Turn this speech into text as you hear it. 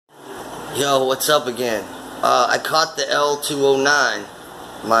Yo, what's up again? I caught the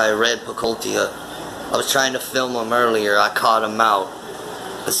L209, my red peckoltia. I was trying to film him earlier. I caught him out.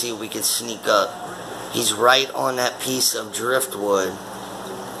 Let's see if we can sneak up. He's right on that piece of driftwood.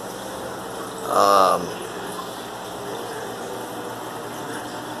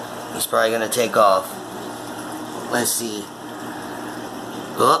 He's probably gonna take off. Let's see.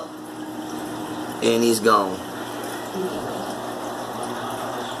 Up. And he's gone.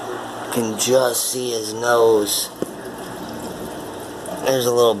 Can just see his nose. There's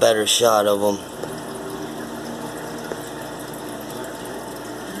a little better shot of him.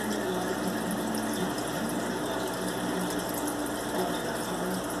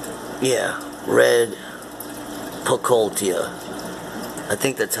 Yeah, red peckoltia. I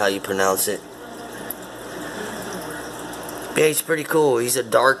think that's how you pronounce it. Yeah, he's pretty cool. He's a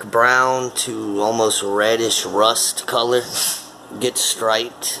dark brown to almost reddish rust color. Gets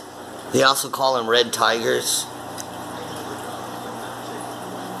striped. They also call him red tigers.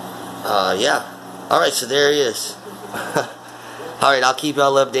 Yeah. Alright, so there he is. Alright, I'll keep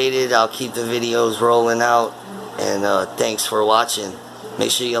y'all updated. I'll keep the videos rolling out. And thanks for watching.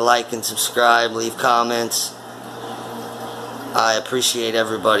 Make sure you like and subscribe. Leave comments. I appreciate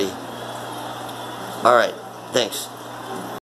everybody. Alright, thanks.